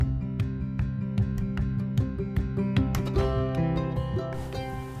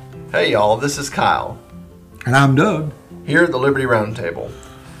Hey y'all, this is Kyle. And I'm Doug. Here at the Liberty Roundtable.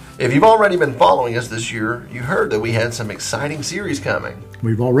 If you've already been following us this year, you heard that we had some exciting series coming.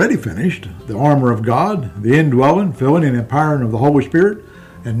 We've already finished The Armor of God, The Indwelling, Filling, and Empowering of the Holy Spirit.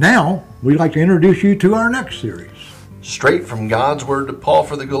 And now, we'd like to introduce you to our next series. Straight from God's Word to Paul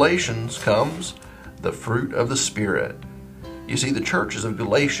for the Galatians comes the fruit of the Spirit. You see, the churches of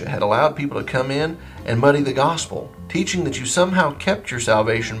Galatia had allowed people to come in and muddy the gospel, teaching that you somehow kept your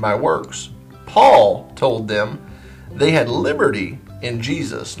salvation by works. Paul told them they had liberty in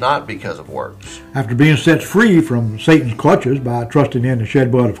Jesus, not because of works. After being set free from Satan's clutches by trusting in the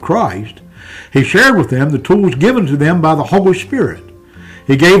shed blood of Christ, he shared with them the tools given to them by the Holy Spirit.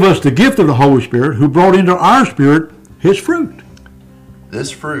 He gave us the gift of the Holy Spirit, who brought into our spirit his fruit.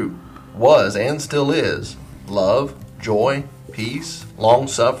 This fruit was and still is love, joy, peace,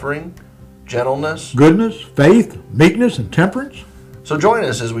 long-suffering, gentleness, goodness, faith, meekness, and temperance. So join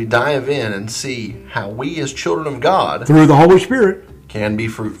us as we dive in and see how we as children of God, through the Holy Spirit, can be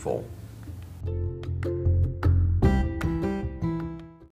fruitful.